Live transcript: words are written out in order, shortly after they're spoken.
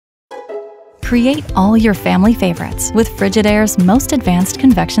Create all your family favorites with Frigidaire's most advanced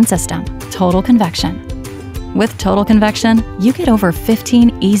convection system, Total Convection. With Total Convection, you get over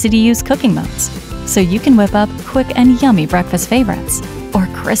 15 easy-to-use cooking modes, so you can whip up quick and yummy breakfast favorites or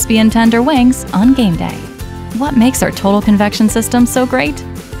crispy and tender wings on game day. What makes our Total Convection system so great?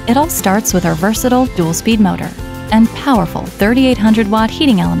 It all starts with our versatile dual-speed motor and powerful 3,800-watt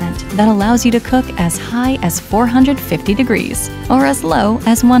heating element that allows you to cook as high as 450 degrees or as low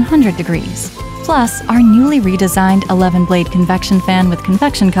as 100 degrees. Plus, our newly redesigned 11-blade convection fan with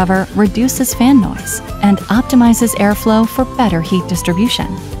convection cover reduces fan noise and optimizes airflow for better heat distribution.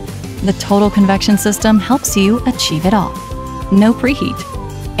 The Total Convection system helps you achieve it all. No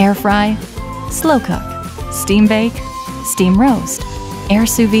preheat, air fry, slow cook, steam bake, steam roast, air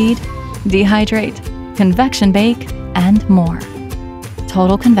sous vide, dehydrate, convection bake, and more.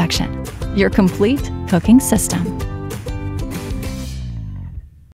 Total Convection, your complete cooking system.